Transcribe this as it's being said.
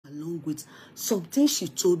along with some things she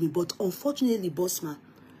told me, but unfortunately, boss man,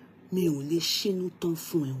 mi ò lè ṣínú tán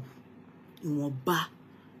fún ẹ o. Ìwọ̀nba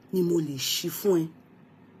ni mo lè ṣí fún ẹ.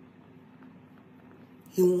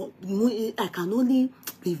 I can only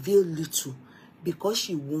reveal little because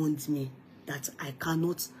she warned me that I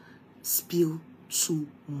cannot spill too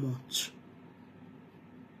much.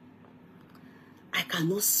 I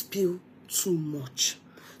cannot spill too much.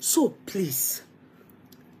 So please,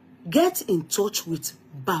 get in touch with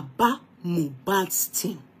Baba Mohbad's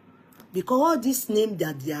team. Because all this name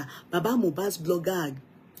that they are, Baba Mohbad's blogger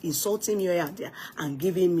insulting me here and there and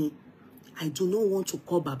giving me, I do not want to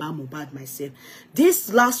call Baba Mohbad myself.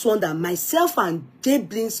 This last one that myself and Jay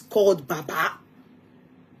Blinks called Baba,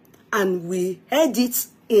 and we heard it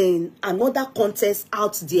in another contest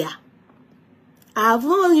out there. I have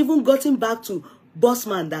not even gotten back to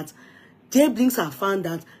Bossman that Jay Blinks have found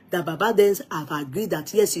that Baba then have agreed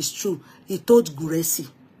that yes, it's true. He told Guresi.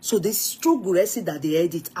 So this is true Guresi that they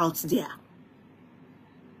heard it out there.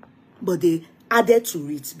 But they added to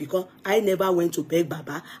it because I never went to beg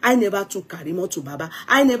Baba. I never took Karimo to Baba.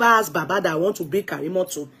 I never asked Baba that I want to bring Karimo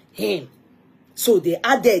to him. So they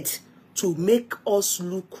added to make us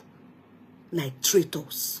look like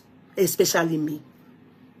traitors, especially me.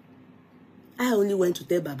 I only went to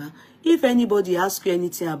tell Baba, if anybody asks you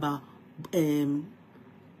anything about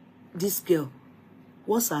this girl,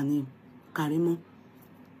 what's her name? Karimo.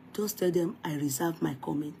 Just tell them I reserve my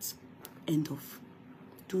comments. End of.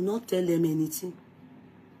 Do not tell them anything.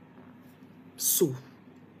 So,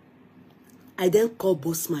 I then called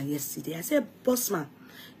Bossman yesterday. I said, Bossman,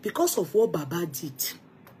 because of what Baba did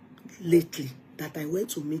lately, that I went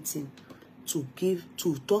to meet him to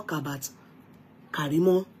talk about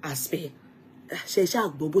Karimo aspect. You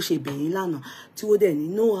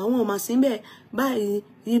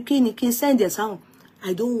can send this out.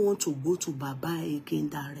 I don't want to go to Baba again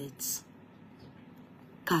direct.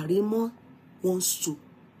 Karimo wants to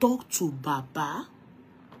talk to Baba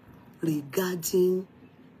regarding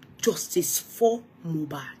justice for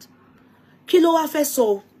Mohbad. Kí ló wá fẹ́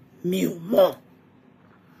sọ mi ò mọ̀.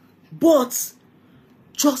 But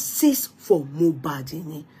justice for Mohbad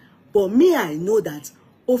ni. But me, I know that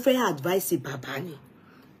ó fẹ́ advice Baba ni.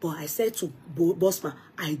 But I said to Bossman,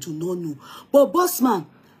 I do not know. But Bossman,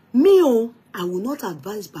 me, I will not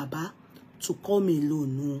advise Baba to call me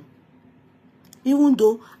alone, no. Even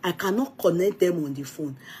though I cannot connect them on the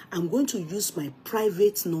phone, I'm going to use my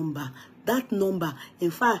private number. That number,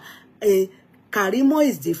 in fact, Karimo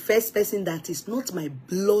is the first person that is not my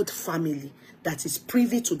blood family that is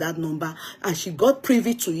privy to that number, and she got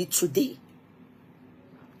privy to it today.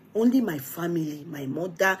 Only my family, my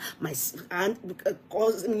mother, my aunt,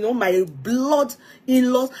 my blood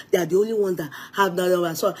in-laws, they are the only ones that have that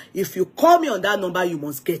number. So if you call me on that number, you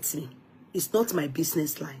must get me. It's not my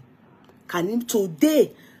business line.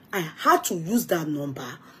 Today, I had to use that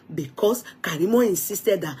number because Karimo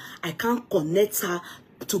insisted that I can't connect her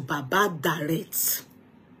to Baba direct.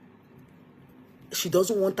 She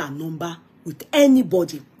doesn't want her number with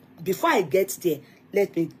anybody. Before I get there,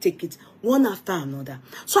 let me take it one after another.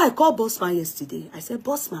 So I called Bossman yesterday. I said,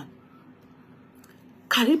 Bossman,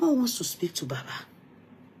 Karimo wants to speak to Baba.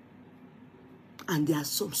 And there are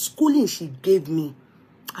some schooling she gave me.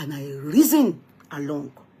 And I reasoned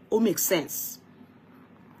along. All makes sense.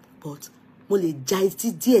 But mo le jai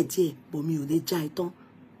ti díẹ̀, but mi ò lè jai tán.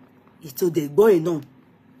 Ito de boy no.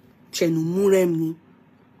 Chenu murem ni.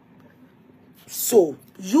 So,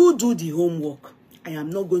 you do the homework. I am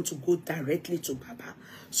not going to go directly to Baba.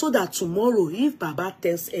 So that tomorrow, if Baba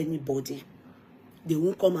tells anybody, they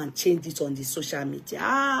won't come and change it on the social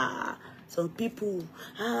media. Some people,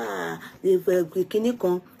 they will quickly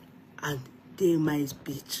come and they might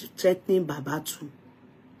be threatening Baba too.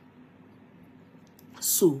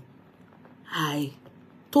 So, I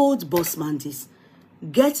told Bossman this.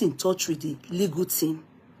 Get in touch with the legal team.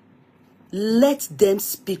 Let them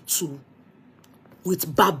speak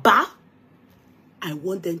with Baba. I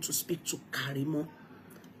want them to speak to Karimo.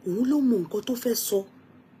 Òun ló mọ nǹkan tó fẹ́ sọ.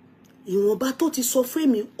 Ìwọ̀nba tó ti sọ fún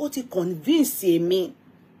mi, ó ti convince mi.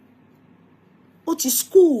 Ó ti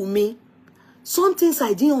school mi. Some things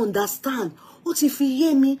I didn't understand. Ó ti fi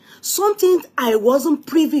yé mi. Something I wasn't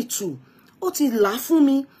privy to. Ó ti là fún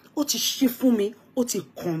mi. Ó ti ṣí fún mi. Ó ti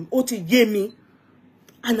yé mi.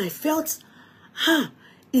 And I felt,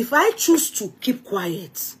 if I choose to keep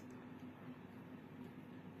quiet,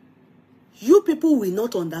 you people will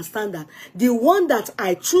not understand that the one that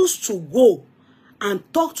I choose to go and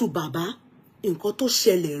talk to Baba, nǹkan tó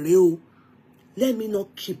ṣẹlẹ̀ rèé o. Let me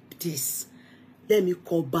not keep this. Let me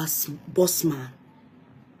call Bossman.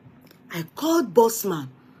 I called Bossman.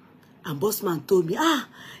 And bossman told me,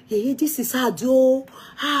 Yeye, this is hard, yo.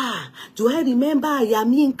 Do I remember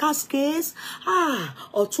Ayaminka's case?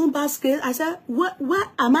 Or Tumba's case? I said, what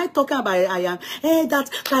am I talking about? Ayam? That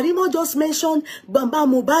Karimo just mentioned Bamba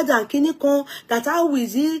Mohbad and Kinikon, that how will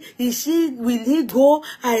will he go?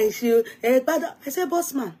 I said,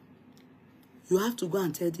 bossman, you have to go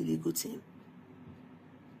and tell the legal team.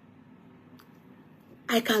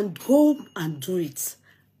 I can go and do it,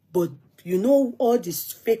 but you know all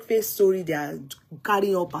this fake story they are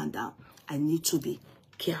carrying up and down. I need to be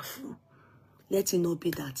careful. Let it not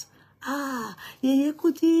be that. Yeye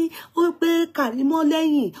Kudi, pe Karimo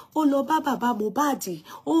lẹ́yìn, lọ bá bàbá Mohbad,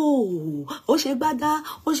 ó ṣe gbádá,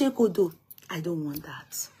 ó ṣe kodo. I don't want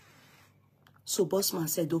that. So bossman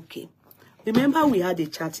said, okay. Remember we had a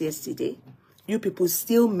chat yesterday. You people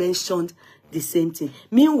still mentioned the same thing.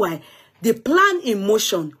 Meanwhile, the plan in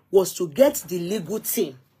motion was to get the legal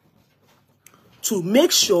team to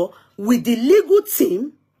make sure with the legal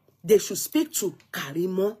team, they should speak to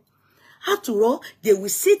Karimo. After all, they will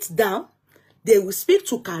sit down, they will speak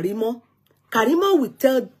to Karimo. Karimo will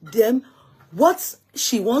tell them what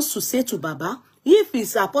she wants to say to Baba. If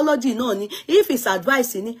it's apology, no, if it's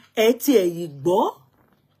advice, if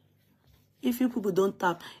you people don't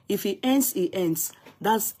tap, if it ends, it ends.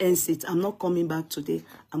 That ends it. I'm not coming back today.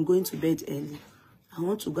 I'm going to bed early. I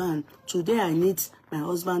want to go and today I need my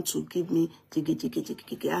husband to give me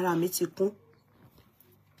ara mi ti kun.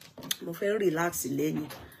 Mo fẹ́ relax lẹ́ni.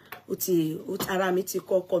 Ara mi ti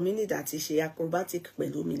kọ́kọ́ mi ní that ṣe acrobatic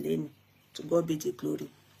pẹ̀lú mi lẹ́ni. To God be the glory.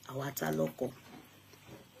 Àwa ta lọ́kọ.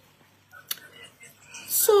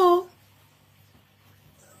 So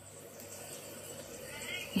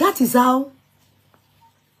that is how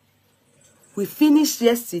we finished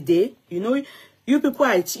yesterday. You know, you people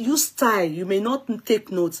are use style. You may not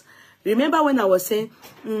take notes. Remember when I was saying,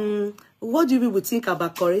 what do you people think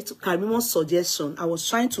about Karimo's suggestion? I was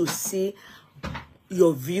trying to see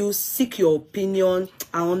your views, seek your opinion,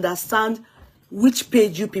 and understand which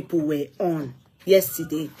page you people were on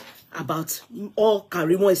yesterday about all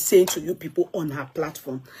Karimo is saying to you people on her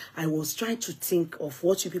platform. I was trying to think of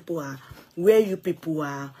what you people are, where you people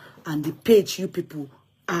are, and the page you people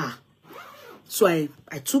are. So I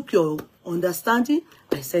took your understanding.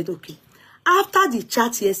 I said, okay. After the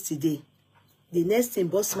chat yesterday, the next thing,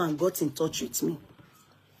 bossman got in touch with me.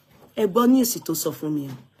 Ebony is to suffer me.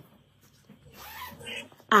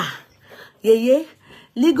 Yeye,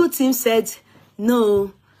 legal team said,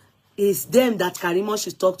 no, it's them that Karimo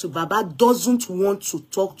should talk to. Baba doesn't want to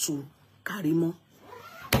talk to Karimo.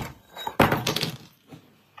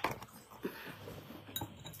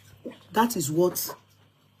 That is what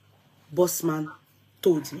bossman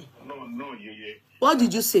told me. No, Yeye. What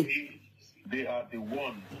did you say? They are the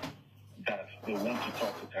ones that they want to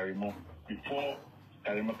talk to Karimo before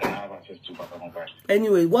Karimo can have access to Baba Mohbad.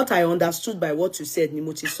 Anyway, what I understood by what you said,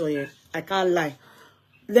 Nimoti Soye, I can't lie.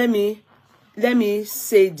 Let me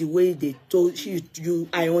say the way they told you.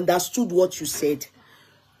 I understood what you said.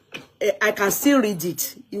 I can still read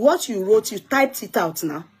it. What you wrote, you typed it out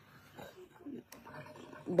now.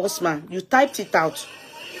 Bossman, you typed it out.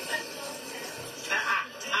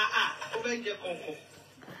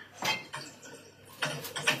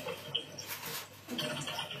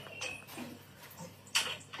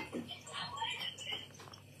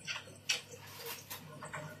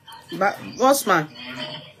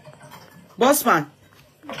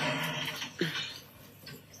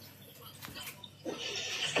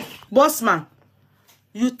 Bossman,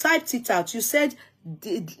 you typed it out. You said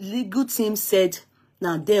the legal team said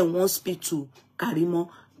now they won't speak to Karimo.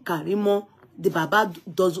 Karimo, the Baba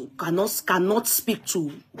cannot speak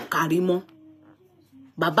to Karimo.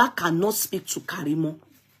 Baba cannot speak to Karimo.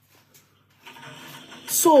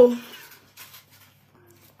 So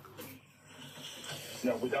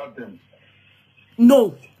yeah, without them.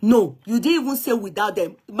 No, you didn't even say without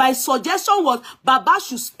them. My suggestion was Baba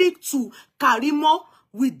should speak to Karimo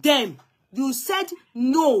with them. You said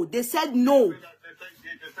no. They said no. They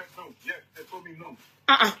said no. Yes, they told me no.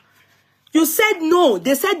 You said no.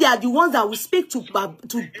 They said they are the ones that will speak to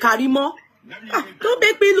Karimo. Don't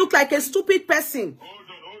make me look like a stupid person. Hold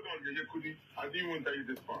on, Yeye Kudi. I didn't want to tell you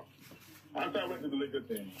this part. After I went to the legal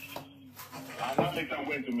thing, and then later I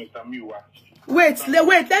went to Mr. Miwa. Wait,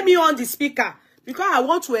 let me on the speaker. Because I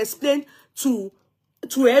want to explain to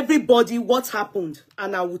everybody what happened.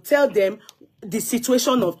 And I will tell them the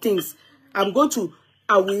situation of things. I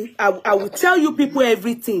will tell you people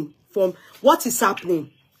everything from what is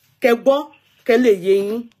happening. Kebo, kele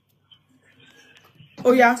yeyin.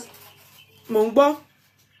 Oh yeah. Mongbo.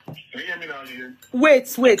 Can you hear me now, Yeye?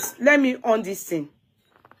 Wait. Let me on this thing.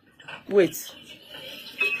 Wait.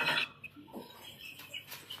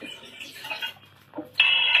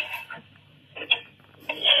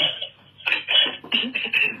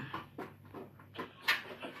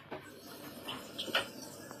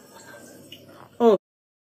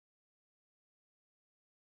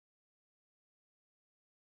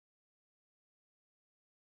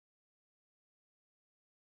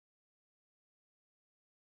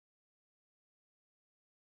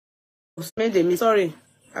 Sorry,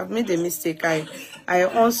 I've made a mistake. I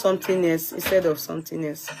on something else instead of something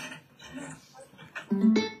else.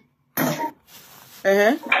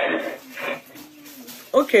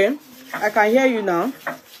 Okay, I can hear you now.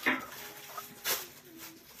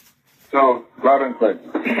 So, loud and clear.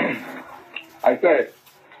 I said,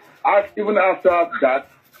 even after that,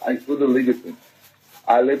 I saw the legacy.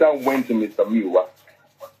 I later went to Mr. Miwa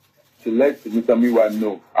to let Mr. Miwa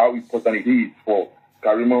know how important it is for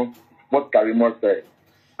Karimo, what Karimo said,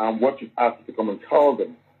 and what you asked to come and tell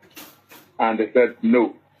them. And they said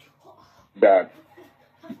no, that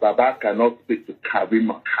Baba cannot speak to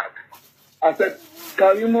Karimo. I said,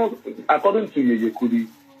 Karimo, according to Yeye Kudi,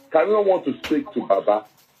 Karimo wants to speak to Baba.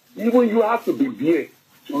 Even you have to be there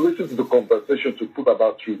to listen to the conversation to put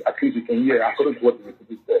about truth. At least you can hear according to what Yeye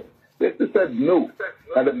Kudi said. They still said no,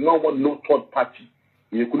 that there's no one, no third party.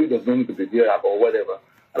 Yeye Kudi does not need to be there or whatever.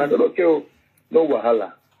 And I said, okay, no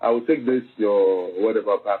wahala. I will take this, your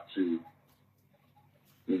whatever, back to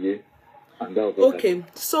Yeye. And that was okay.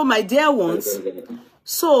 So, my dear ones,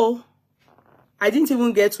 so I didn't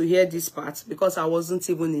even get to hear this part because I wasn't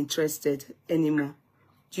even interested anymore.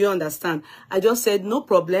 Do you understand? I just said, no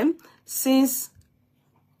problem. Since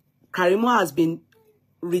Karimo has been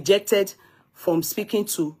rejected from speaking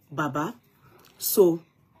to Baba, so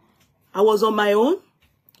I was on my own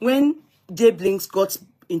when Jay Blinks got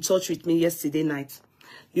in touch with me yesterday night.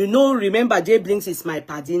 You know, remember, Jay Blinks is my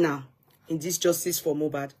paddy now in this Justice for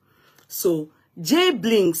Mohbad. So, Jay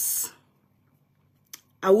Blinks,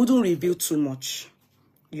 I wouldn't reveal too much.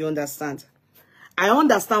 You understand? I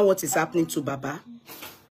understand what is happening to Baba.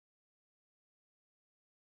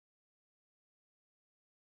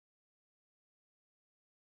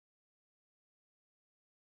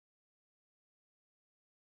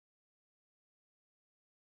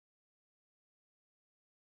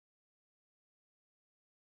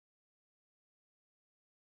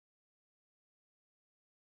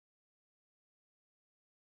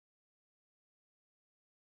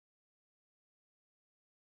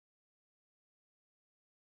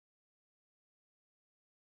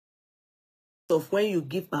 Of when you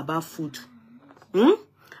give Baba food,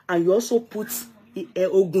 and you also put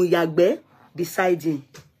Ogun Yagbe beside him.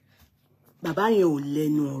 Baba yẹn ò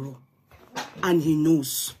lẹ́nu ọ̀rọ̀, and he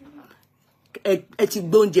knows. Ẹ ti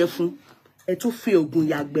gbóúnjẹ fún, ẹ tún fi Ogun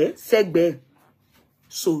Yagbe sẹ́gbẹ̀ẹ́.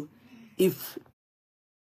 So if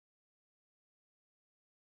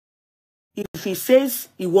he says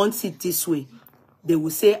he wants it this way, they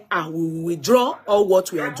will say, we will withdraw all what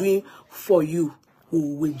we are doing for you. We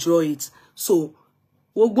will withdraw it. So,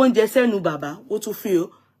 wogbonje senu Baba, wo tún fi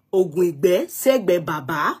Ogun Igbe segbe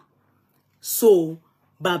Baba. So,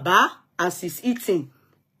 Baba, as he's eating,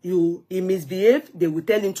 he misbehaved, they will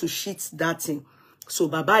tell him to shit that thing. So,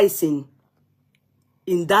 Baba is in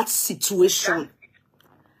that situation.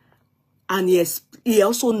 And he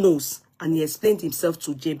also knows, and he explained himself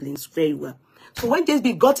to Jay Blinks very well. So when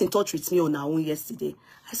JB got in touch with me on our own yesterday,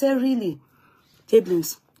 I said, really, Jay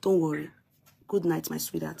Blinks, don't worry. Good night, my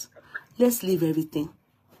sweetheart. Let's leave everything.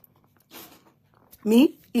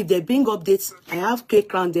 Me, if they bring updates, I have cake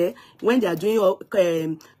crown there. When they are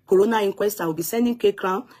doing corona inquest, I will be sending cake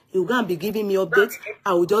crown. He will go and be giving me updates.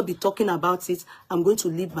 I will just be talking about it. I'm going to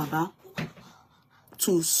leave Baba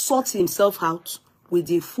to sort himself out with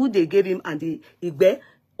the food they gave him and the Igbe,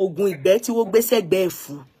 Ogun Igbe, ti wo gbe segbe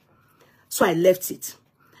fun. So I left it.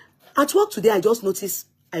 At work today, I just noticed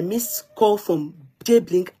I missed call from Jay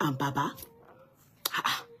Blinks and Baba.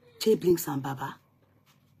 Jay Blinks and Baba.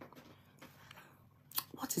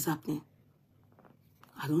 What is happening?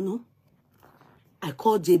 I don't know. I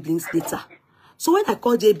called Jay Blinks later. So when I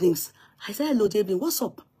called Jay Blinks, I said, hello, Jay Blinks, what's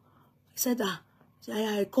up? He said,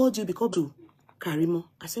 I called you because of Karimo.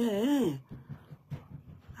 I said, hey,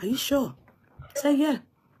 are you sure? I said, yeah.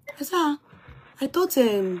 I said, I thought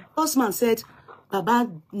Bossman said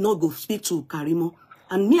Baba not go speak to Karimo.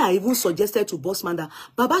 And me, I even suggested to Bossman that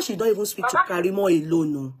Baba should not even speak to Karimo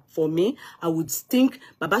alone. No. For me, I would think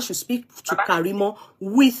Baba should speak to Karimo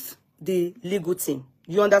with the legal team.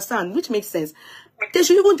 You understand? Which makes sense. They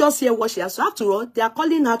should even just hear what she has. So after all, they are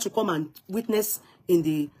calling her to come and witness in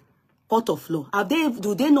the court of law.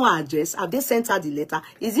 Do they know her address? Have they sent her the letter?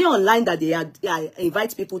 Is it online that they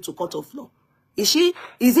invite people to court of law? Is it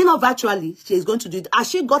not virtually she is going to do it? Has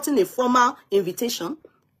she gotten a formal invitation?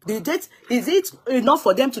 Is it enough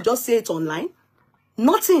for them to just say it online?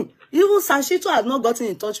 Nothing. Even Sanshito has not gotten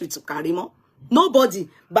in touch with Karimo. Nobody.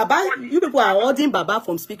 Baba, you people are holding Baba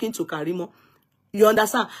from speaking to Karimo. You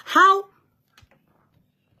understand? How?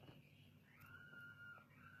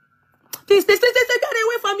 Please, get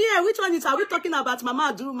away from here. Which one is, are we talking about?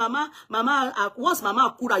 Mama Adura, what's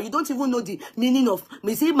Mama Akura? You don't even know the meaning of,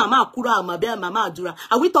 me say Mama Akura or Mama Adura.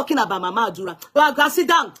 Are we talking about Mama Adura? Well, go sit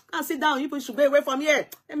down. Sit down. You should go away from here.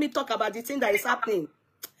 Let me talk about the thing that is happening.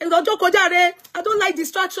 I don't like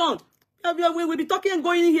distraction. We'll be talking and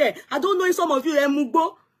going here. I don't know if some of you are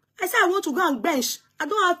Mugbo. I said I want to go and bench. I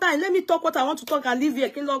don't have time. Let me talk what I want to talk and leave here.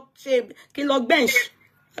 Can log bench.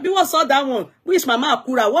 Abi, what's all that one? Who is Mama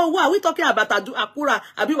Akura? What are we talking about? Akura?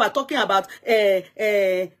 Abi, we're talking about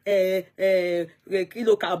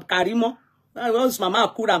Karimo. What's Mama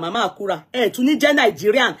Akura? Mama Akura. To Niger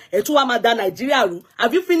Nigerian. To Amada Nigeria.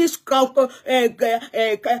 Have you finished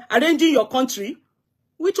arranging your country?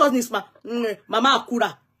 Which one is Mama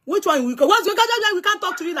Akura? Which one? We can't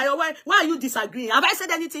talk to you like, why are you disagreeing? Have I said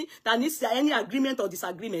anything that needs any agreement or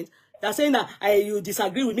disagreement? They're saying that you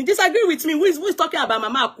disagree with me. Disagree with me. Who is talking about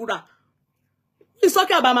Mama Akura? Who is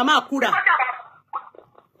talking about Mama Akura?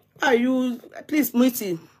 Are you, please,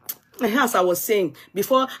 Muiti? As I was saying,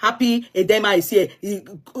 before Happy Edema is here,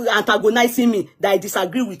 antagonizing me, that I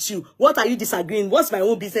disagree with you. What are you disagreeing? What's my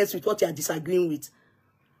own business with what you are disagreeing with?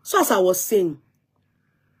 So as I was saying,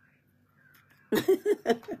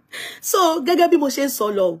 so, gẹ́gẹ́ bí mo ṣe sọ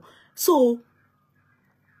lọ. So,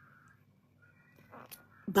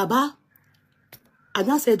 Baba, I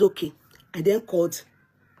now said, okay. I then called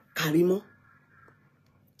Karimo.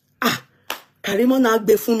 Karimo now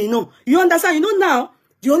gbe fún mi no. You understand? You know now,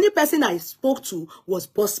 the only person I spoke to was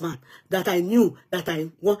Bossman that I knew that I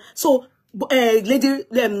want. So, lady,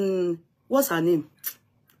 what's her name?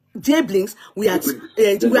 J Blinks, we had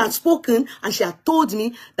spoken, and she had told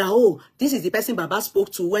me that, oh, this is the person Baba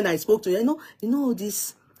spoke to when I spoke to her. You know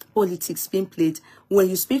this politics being played when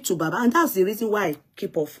you speak to Baba, and that's the reason why I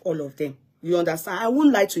keep off all of them. You understand? I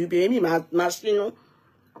won't lie to you, baby, you know.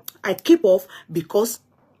 I keep off because,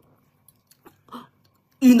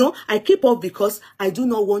 you know, I keep off because I do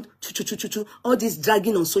not want all this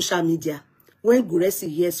dragging on social media. When Guresi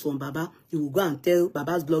hears from Baba, he will go and tell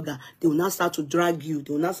Baba's blogger. They will not start to drag you.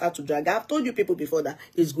 They will not start to drag. I've told you people before that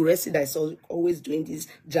it's Guresi that is always doing this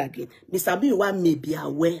dragging. Mr. Biwa may be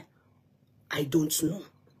aware. I don't know.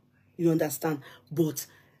 You understand? But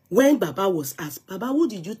when Baba was asked, Baba, who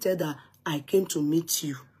did you tell that I came to meet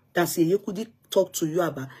you? That's Yeye Kudi talk to you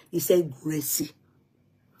about. He said Guresi.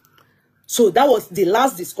 So that was the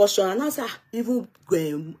last discussion. And I said, even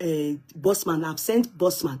Bossman, I've sent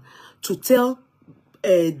Bossman to tell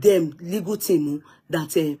them, legal team,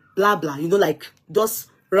 that blah, blah. You know, like just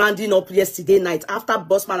rounding up yesterday night after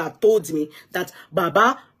Bossman had told me that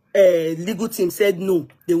Baba legal team said no.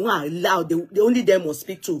 They won't allow, they only them will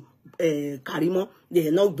speak to Karimo. They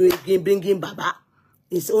are not bringing Baba.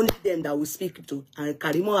 It's only them that will speak to. And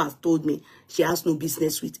Karimo has told me she has no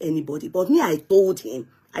business with anybody. But me, I told him,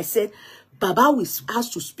 I said, Baba has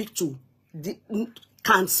to speak to,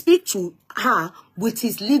 can speak to her with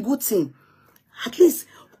his legal team. At least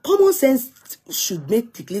common sense should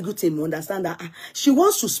make the legal team understand that she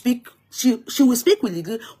wants to speak. She will speak with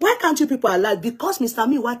legal. Why can't you people allow? Because Mr.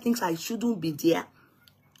 Miwa thinks I shouldn't be there.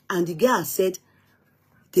 And the girl said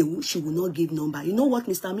she will not give number. You know what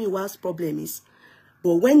Mr. Miwa's problem is?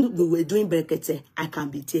 But when we were doing Brekete, I can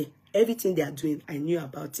be there. Everything they are doing, I knew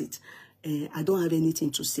about it. I don't have anything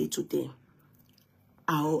to say to them.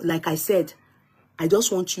 Like I said, I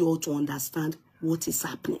just want you all to understand what is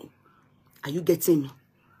happening. Are you getting me?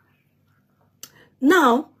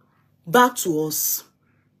 Now, back to us.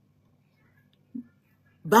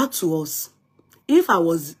 Back to us. If I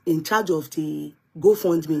was in charge of the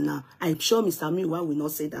GoFundMe now, I'm sure Mr. Miwa will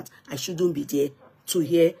not say that I shouldn't be there to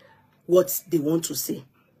hear what they want to say.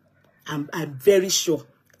 I'm very sure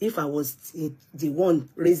if I was the one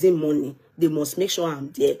raising money, they must make sure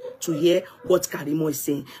I'm there to hear what Karimo is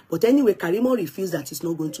saying. But anyway, Karimo refused that he's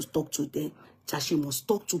not going to talk to them. That she must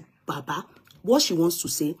talk to Baba. What she wants to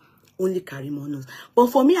say, only Karimo knows. But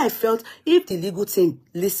for me, I felt if the legal team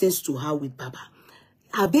listens to her with Baba,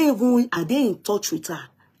 are they in touch with her?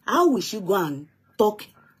 How will she go and talk,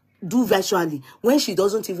 do virtually, when she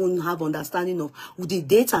doesn't even have understanding of the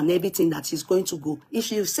date and everything that she's going to go? If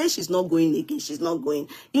she says she's not going again, she's not going.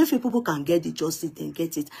 If people can get the justice, then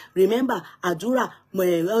get it. Remember, Adura,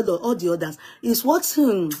 all the others, is what,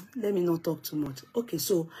 let me not talk too much. Okay,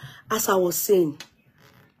 so, as I was saying,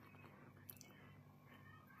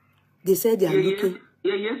 they said they are looking...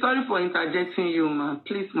 Yeah, sorry for interjecting you, man.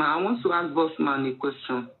 Please, man, I want to ask Bossman a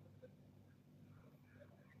question.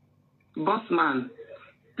 Bossman,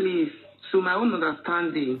 please, to my own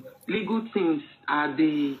understanding, legal teams are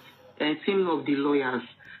the team of the lawyers.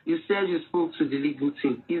 You said you spoke to the legal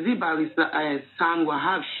team. Is it Barrister Sam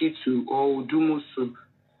Wahab Shitu or Udumosu?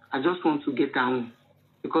 I just want to get down.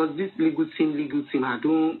 Because this legal team, I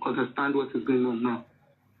don't understand what is going on now.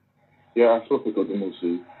 Yeah, I spoke with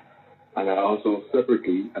Odumosu, and I also spoke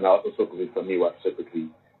with Samiwa separately.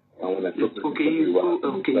 And when I spoke with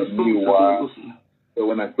Samiwa, so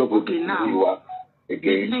when I spoke with Samiwa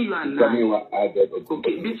again, Samiwa added.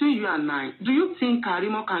 Okay, between you and I, do you think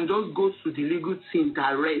Karimo can just go to the legal team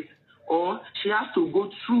direct, or she has to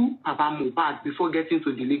go through Papa Mohbad before getting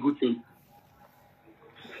to the legal team?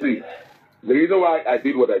 See, the reason why I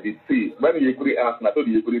did what I did, see, when Yeye Kudi asked me, I told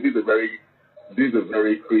Yeye Kudi, this is a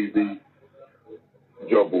very crazy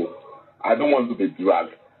job. I don't want to be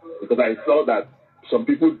dragged because I saw that some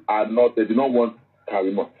people they do not want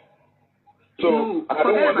Karimo. So no, I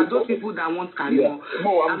don't want those people that want Karimo. Yeah.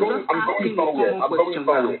 No, I'm going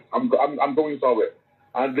somewhere. I'm going somewhere.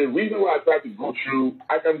 And the reason why I try to go through,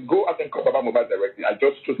 I can call Baba Mohbad directly. I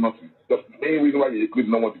just chose not to. The main reason why Yeye Kudi did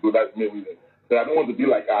not want to go, that's the main reason. So I don't want to be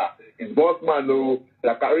like, it's boss man, no,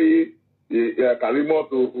 that carry Karimo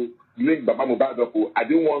to link Baba Mohbad up. I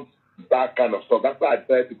didn't want that kind of stuff. That's why I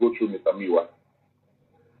decided to go through Mr. Miwa.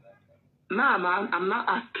 Nah, man, I'm not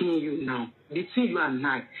asking you now. Between you and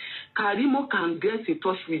I, Karimo can get in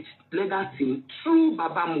touch with legal team through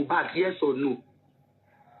Baba Mohbad, yes or no?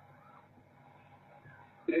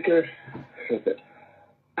 Okay.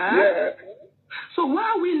 Yeah. So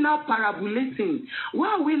why are we now parabolating? Why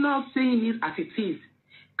are we now saying it as it is?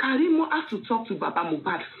 Karimo has to talk to Baba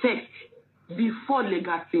Mohbad first before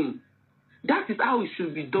legal team. That is how it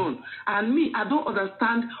should be done. And me, I don't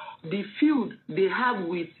understand the field they have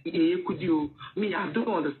with Yeye Kudi. Me, I don't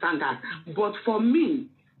understand that. But for me,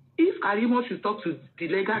 if Karimo should talk to the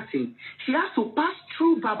legal team, she has to pass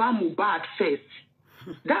through Baba Mohbad first.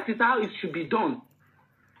 That is how it should be done.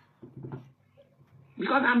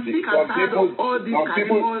 Because I'm sick and tired of all this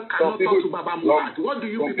Karimo cannot talk to Baba Mohbad. What do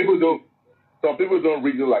you people do? Some people don't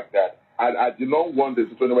reason like that. I do not want the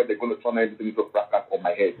situation where they're going to turn everything into a fracas on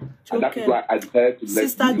my head. And that is why I decided to let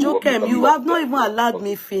Sister Jokem, you have not even allowed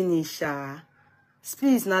me finish.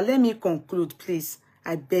 Please, now let me conclude, please.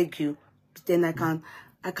 I beg you. Then I can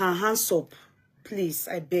hands up. Please,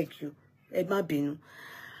 I beg you.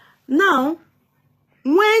 Now,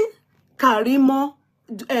 when Karimo,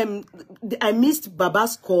 I missed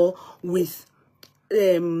Baba's call with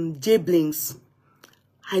J Blinks.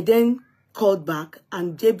 I then called back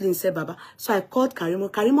and J Blinks said Baba. So I called Karimo.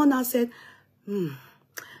 Karimo now said,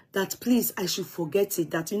 that please, I should forget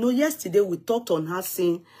it. That, yesterday we talked on her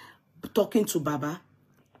saying, talking to Baba.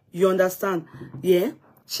 You understand? Yeah,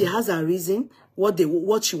 she has a reason,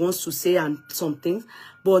 what she wants to say and some things,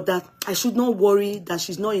 but that I should not worry, that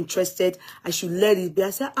she's not interested. I should let it be.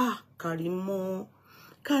 I said, Karimo,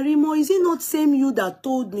 is it not same you that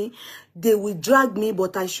told me they will drag me,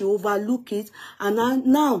 but I should overlook it? And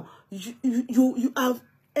now you have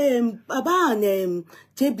Baba and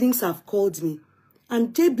J Blinks have called me,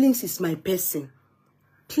 and J Blinks is my person.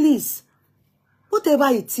 Please, whatever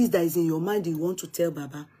it is that is in your mind you want to tell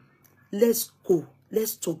Baba, let's go.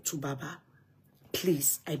 Let's talk to Baba.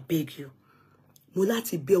 Please, I beg you.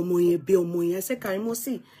 Mulati be omoye. I said, Karimo,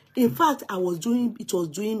 see, in fact, it was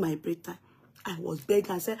during my break time. I was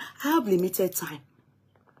begging. I said, I have limited time.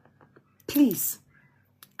 Please.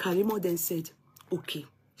 Karimo then said, okay,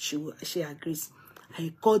 she agrees.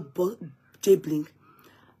 I called J Blink.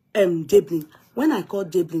 When I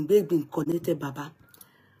called J Blink connected Baba.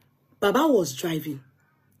 Baba was driving.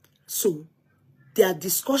 So their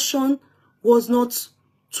discussion was not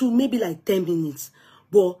to maybe like 10 minutes.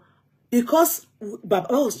 But because Baba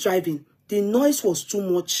was driving, the noise was too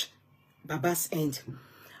much Baba's end.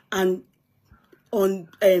 And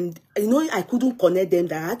I couldn't connect them,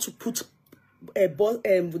 that I had to put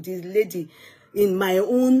the lady in my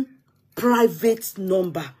own private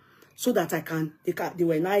number so that they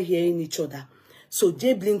were not hearing each other. So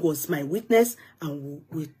J Blink was my witness, and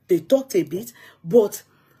they talked a bit, but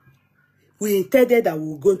we intended that we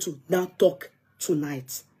were going to now talk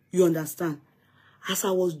tonight. You understand? As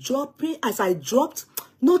I dropped,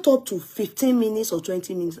 not up to 15 minutes or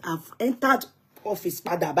 20 minutes, I've entered office,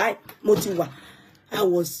 Padabai, Motiwa.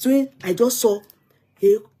 I just saw,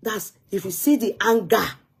 if you see the anger,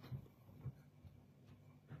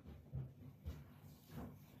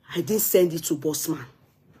 I didn't send it to Bossman.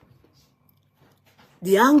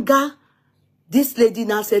 The anger, this lady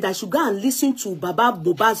now said I should go and listen to Baba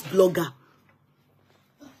Mohbad's blogger.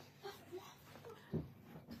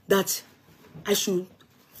 That I should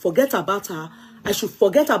forget about her. I should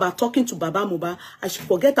forget about talking to Baba Mohbad. I should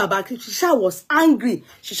forget about... She was angry.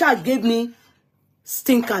 She gave me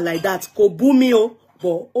stinker like that. But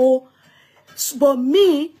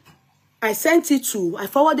me, I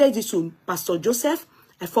forwarded it to Pastor Joseph.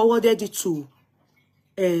 I forwarded it to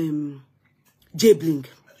Jabling.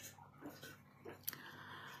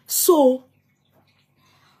 So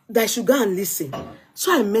that I should go and listen.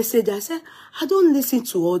 So I messaged her. I said, I don't listen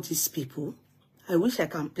to all these people. I wish I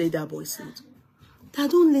can play that voice note. I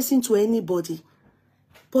don't listen to anybody.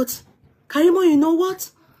 But Karimo, you know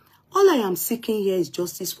what? All I am seeking here is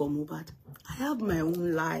justice for Mohbad. I have my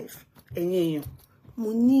own life.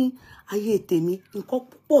 Mo ní ayé tèmi, nǹkan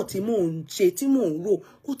púpọ̀ tí mò ń ṣe, tí mò ń rò,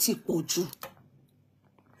 ó ti pọ̀ jù.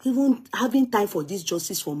 Even having time for this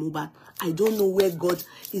justice for Mohbad, I don't know where God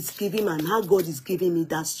is giving and how God is giving me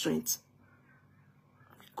that strength.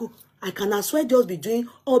 I can as well just be doing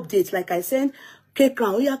updates like I said.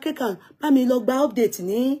 Kekan, oya Kekan, bá mi lọ gba update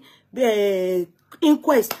ní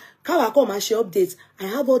inquest. Kawa come and share updates. I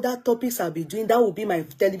have other topics I'll be doing. That will be my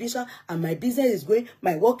television, and my business is going,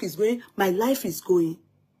 my work is going, my life is going.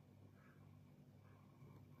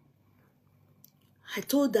 I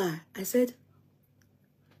told her, I said,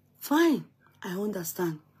 fine, I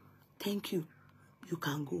understand. Thank you. You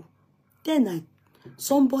can go. Then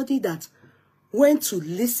somebody that went to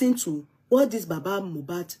listen to what this Baba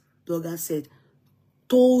Mohbad blogger said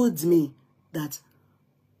told me that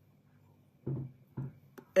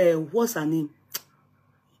what's her name?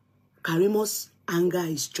 Karimo's anger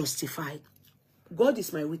is justified. God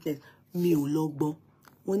is my witness. Mi ò lọ gbọ́.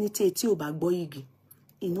 Wọ́n ní tí ò bá gbọ́ yìgì,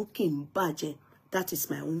 inú kì í bàjẹ́. That is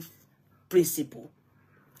my own principle.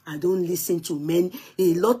 I don't listen to men.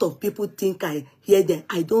 A lot of people think I hear them.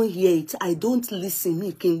 I don't hear it. I don't listen.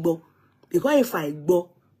 Me kì í gbọ́. Because if I gbọ́,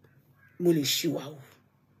 mo lè ṣìwà o.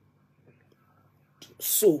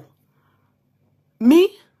 So, me,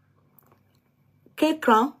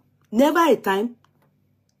 K-Crown, never a time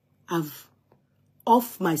I've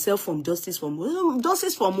off myself from justice for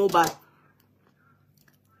Mohbad.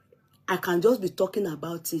 I can just be talking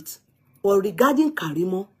about it. But regarding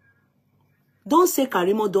Karimo, don't say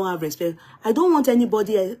Karimo don't have respect. I don't want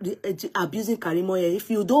anybody abusing Karimo here. If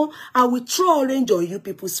you don't, I will throw orange on you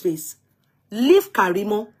people's face. Leave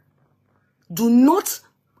Karimo. Do not,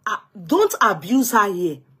 don't abuse her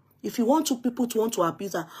here. If you want people to want to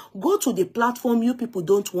abuse her, go to the platform you people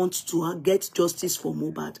don't want to get justice for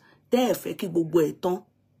Mohbad. That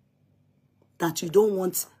you don't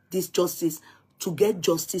want this justice to get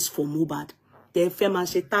justice for Mohbad. They fema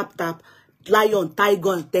she tap tap, lion,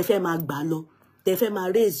 tiger, they fema gbalo, they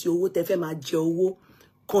fema raise your wo, they fema je.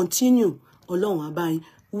 Continue.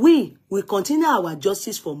 We will continue our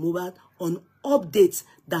justice for Mohbad on updates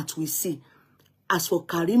that we see. As for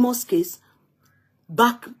Karimo's case,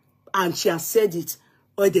 back, and she has said it,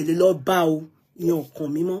 or the Lord bow,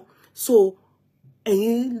 Karimo. So,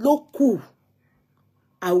 local,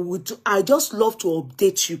 I just love to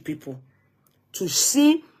update you people to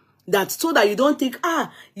see that, so that you don't think,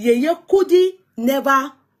 Yeye Kudi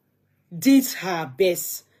never did her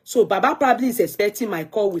best. So Baba probably is expecting my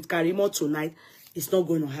call with Karimo tonight. It's not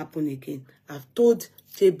going to happen again. I've told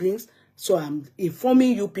Jablings, so I'm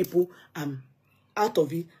informing you people, I'm out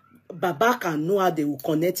of it. Baba can know how they will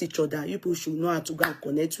connect each other. You people should know how to go and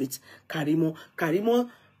connect with Karimo. Karimo,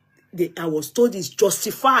 I was told, is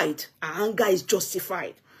justified. Her anger is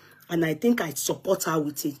justified. And I think I support her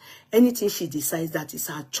with it. Anything she decides, that is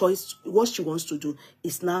her choice. What she wants to do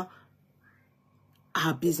is now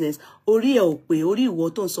her business. Ori ìwọ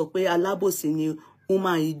tó ń sọ pé alábòsí ni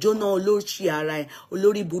woman ìjóná olóṣì ara ẹ̀,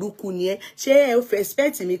 olórí burúkú ni ẹ́. Ṣé ẹ ò fẹ́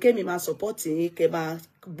expect mi kémi máa support yín kẹ́ máa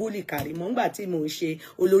bully Karimo ńgbà tí mo ṣe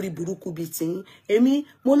olórí burúkú bí tin. Èmi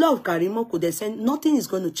mo love Karimo, kò dẹ̀ send, nothing is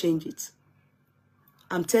going to change it.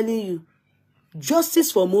 I'm telling you, justice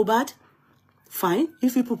for Mohbad, fine.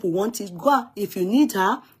 If you people want it, go. If you need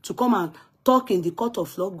her to come and talk in the court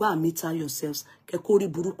of law, go and meet her yourselves. Kekori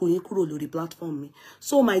buruku yin kúrò lórí platform mi.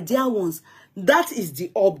 So, my dear ones, that is the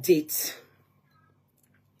update.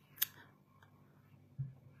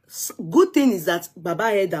 Good thing is that Baba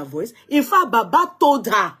heard her voice. In fact, Baba told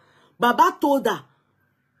her,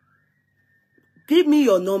 give me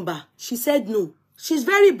your number. She said no. She's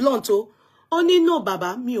very blunt, oh. Only no,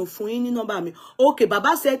 Baba, mi ò fún yín ní number mi. Okay,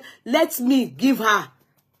 Baba said, let me give her.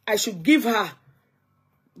 I should give her.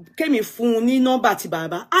 Came in fún ní number ti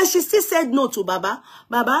Baba. And she still said no to Baba.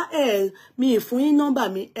 Baba, mi fún yín number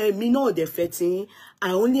mi, mi no de fetting.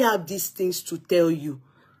 I only have these things to tell you.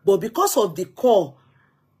 But because of the call,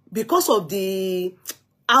 because of the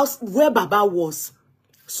house where Baba was,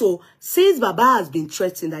 so since Baba has been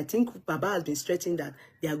threatened, I think Baba has been threatened that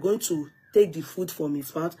they are going to take the food from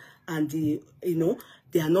his mouth, and they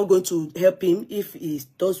are not going to help him if he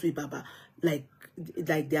does with Baba, like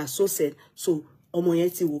they are so said. So omo yen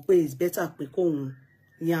ti wò pé it's better pé kóhun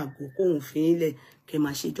àgọ́ kóhun fi yín lẹ̀ kẹ́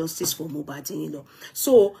máa ṣe justice for Mohbad yín lọ.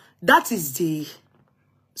 So that is the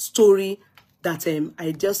story that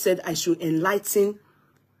I just said I should enlighten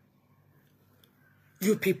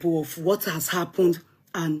you people of what has happened,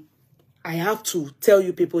 and I have to tell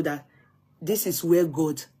you people that this is where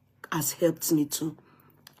God has helped me to.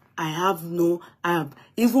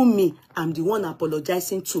 Even me, I'm the one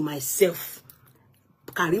apologizing to myself.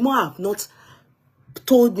 Karimo have not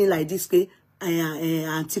told me like this,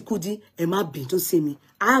 Auntie Kudi, Emma bin, don't say me.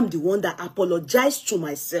 I am the one that apologized to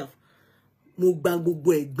myself.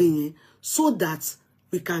 So that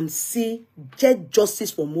we can get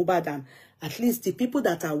justice for Mohbad, and at least the people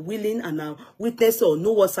that are willing and are witness or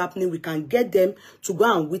know what's happening, we can get them to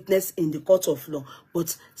go and witness in the court of law.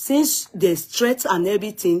 But since there's threats and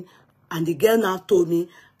everything, and the girl now told me,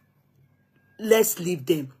 let's leave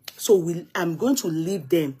them. So I'm going to leave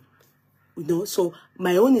them. You know, so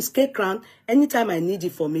my own is K-Crown. Anytime I need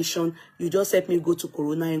information, you just help me go to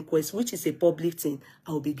Corona Inquest, which is a public thing.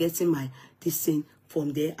 I will be getting this thing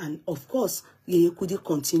from there. And of course, Yeye Kudi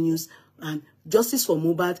continues. And Justice for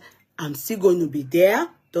Mohbad, I'm still going to be there.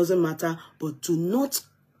 Doesn't matter. But do not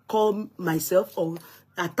call myself or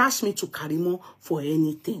attach me to Karimo for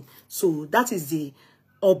anything. So that is the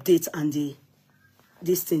update and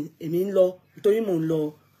this thing. I mean, law.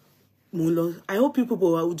 I hope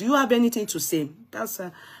people, do you have anything to say? That's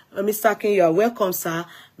Mr. King, you are welcome, sir.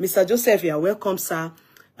 Mr. Joseph, you are welcome, sir.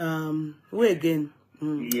 Who again?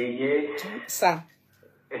 Yeah. Sir.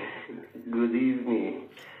 Good evening.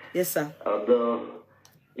 Yes, sir. Although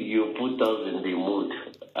you put us in the mood,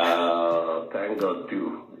 thank God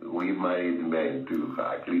too. We married men too,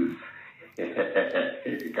 at least.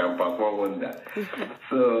 You can perform wonder.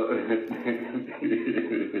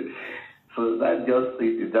 So that just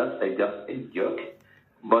a joke.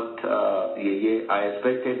 But yeah, I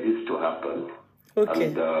expected this to happen. Okay.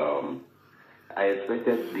 And I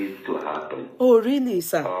expected this to happen. Oh, really,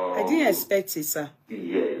 sir? I didn't expect it, sir.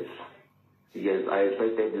 Yes. Yes, I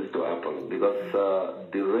expected this to happen because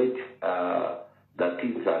the rate that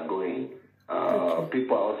things are going,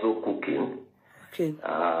 people are also cooking. Okay.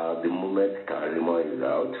 The moment Karimo is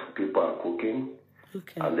out, people are cooking.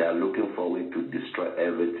 Okay. And they are looking forward to destroy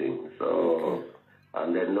everything. So,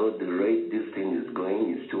 and they know the rate this thing is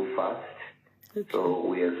going is too fast. Okay. So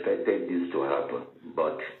we expected this to happen,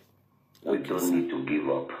 but we don't need to give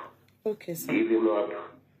up. Okay, sir. Giving up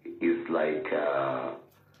is like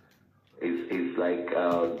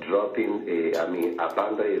dropping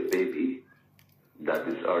abandon a baby that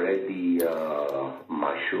is already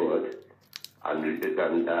matured,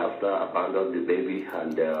 and after abandon the baby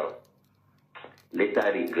and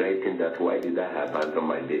later regretting that why did I abandon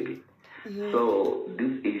my baby. So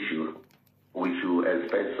this issue, we should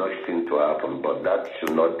expect such thing to happen, but that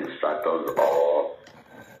should not distract us or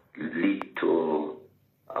lead to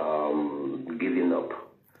giving up.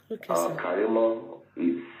 Okay, Karimo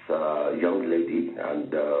is a young lady,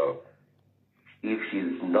 and if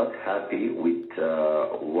she's not happy with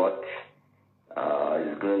what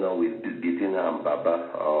is going on with between her and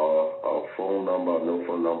Baba, or phone number, no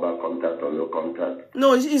phone number, contact or no contact.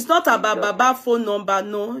 No, it's not about Baba phone number.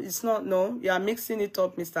 No, it's not. No, you are mixing it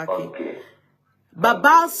up, Mr. K. Okay.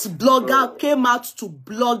 Baba's blogger came out to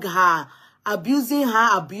blog her,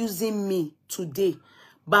 abusing me today.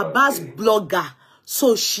 Baba's blogger.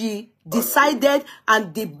 So she decided,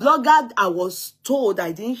 and the blogger, I was told,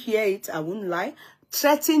 I didn't hear it, I wouldn't lie,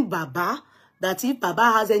 threatened Baba that if Baba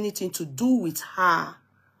has anything to do with her,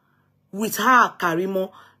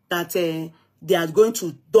 Karimo, that they are going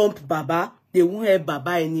to dump Baba, they won't help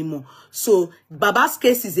Baba anymore. So Baba's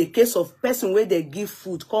case is a case of person where they give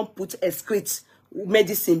food, come put excrete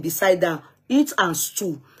medicine beside them, eat and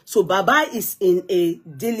stew. So Baba is in a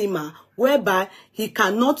dilemma whereby he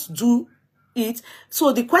cannot do it.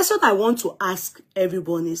 So the question I want to ask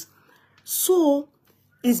everyone is, so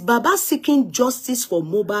is Baba seeking justice for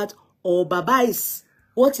Mohbad, or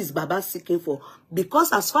what is Baba seeking for?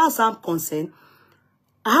 Because as far as I'm concerned,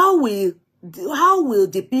 how will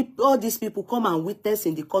the people, all these people, come and witness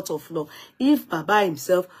in the court of law if Baba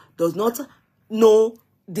himself does not know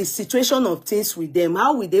the situation of things with them?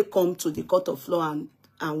 How will they come to the court of law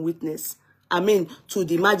and witness? I mean, to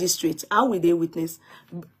the magistrate. How will they witness?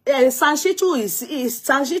 Sanshitu is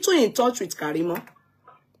Sanshitu in touch with Karimo?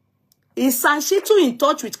 Is Sanshitu in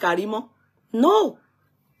touch with Karimo? No.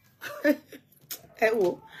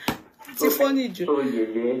 It's funny, Yeye,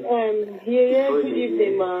 good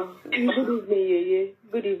evening, ma. Good evening, Yeye.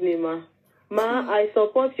 Good evening, ma. Ma, I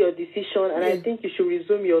support your decision, and I think you should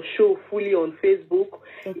resume your show fully on Facebook.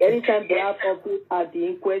 Okay. Anytime they have updates at the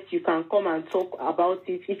inquest, you can come and talk about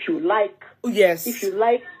it if you like. Yes. If you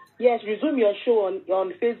like, yes, resume your show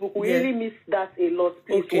on Facebook. We really miss that a lot.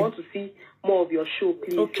 Please, we want to see more of your show,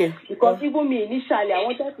 please. Okay. Because even me, initially, I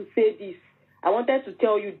wanted to say this. I wanted to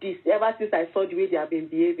tell you this ever since I saw the way they have been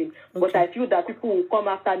behaving. But I feel that people will come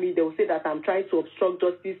after me. They will say that I'm trying to obstruct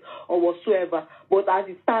justice or whatsoever. But as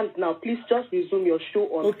it stands now, please just resume your show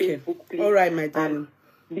on Facebook, please. All right, my darling.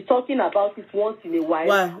 Be talking about it once in a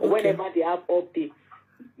while, or whenever they have updates.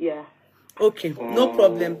 Yeah. Okay, no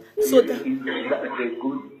problem. So that's a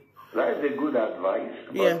good advice.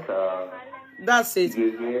 But, that's it.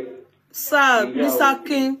 Sir, Mr.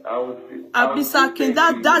 King,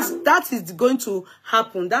 that is going to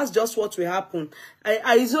happen. That's just what will happen.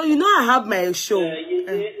 So you know, I have my show.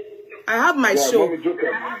 I have my show.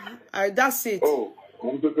 That's it. Oh,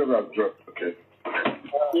 Mommy Jacob has dropped. Okay.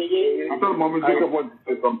 I thought Mommy Jacob wanted to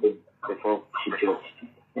say something before she dropped.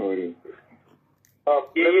 Oh, it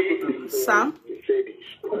is. Sam?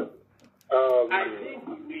 I think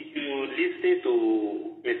we should listen to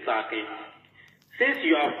Mr. King. Since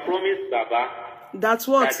you have promised Baba that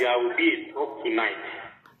there will be a talk tonight.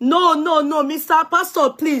 No, Mr. Pastor,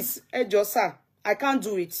 please. Sir, I can't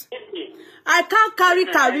do it. I can't carry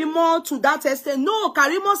Karimo to that extent. No,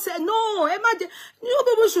 Karimo said, no, imagine, you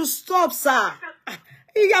people should stop, sir.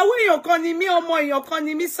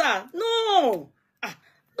 Sir. No.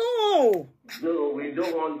 No. No, we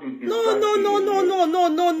don't want to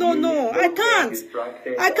No. I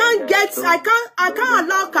can't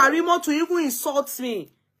allow Karimo to even insult me.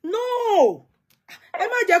 No.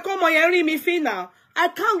 Now. I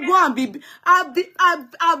can't go and be. I've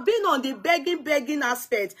been on the begging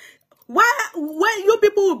aspect. Why when you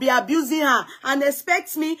people will be abusing her and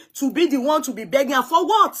expect me to be the one to be begging her for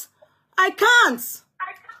what? I can't.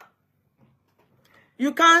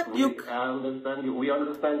 You can't. I understand you. We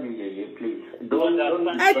understand you, Yeye. Please.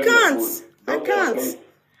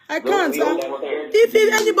 I can't. If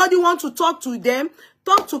anybody wants to talk to them,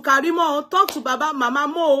 talk to Karimo, talk to Baba, Mama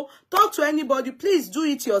Mo, talk to anybody. Please do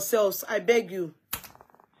it yourselves. I beg you.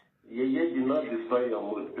 Yeye, do not destroy your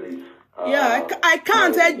mood, please. Yeah, I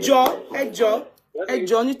can't.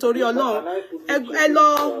 Ẹjọ́ nítorí Ọlọ́run.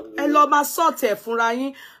 Ẹ lọ máa sort ẹ̀ fúnra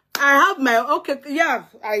yín. I have my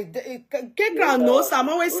K-Crown knows I'm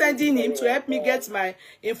always sending him to help me get my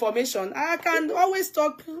information. I can always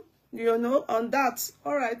talk, on that.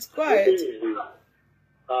 All right, go ahead.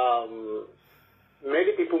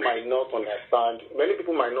 Many people might not understand. Many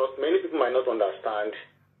people might not understand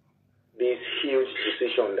this huge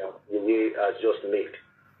decision that Yeye has just made.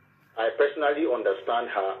 I personally understand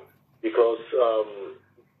her because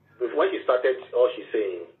when she started all she's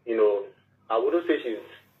saying, I wouldn't say she's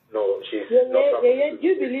not.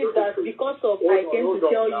 You believe that because of I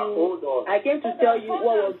came to tell you what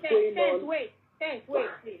was going on. Wait,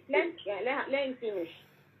 please. Let him finish.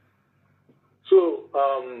 So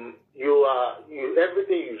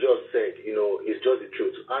everything you just said, is just the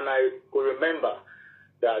truth. And I could remember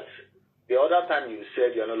that the other time you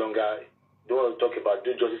said you're no longer don't want to talk about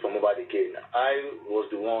do justice for Mohbad again. I was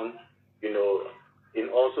the one,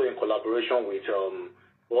 also in collaboration with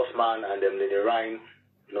Osman and Lady Ryan,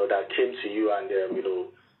 that came to you and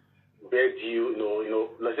begged you,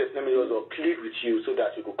 let me just plead with you so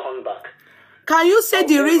that you could come back. Can you say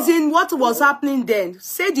the reason what was happening then?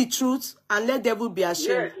 Say the truth and let devil be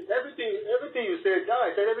ashamed. Yes, everything you said.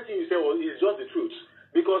 I said everything you said is just the truth,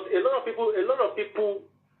 because a lot of people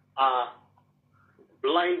are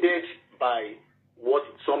blinded by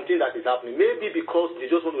something that is happening. Maybe because they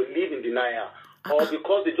just want to live in denial, or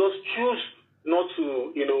because they just choose not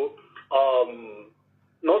to,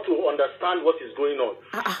 not to understand what is going on.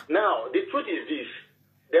 Now, the truth is this: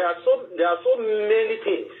 there are so many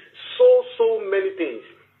things, so many things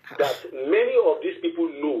that many of these people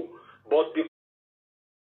know, but because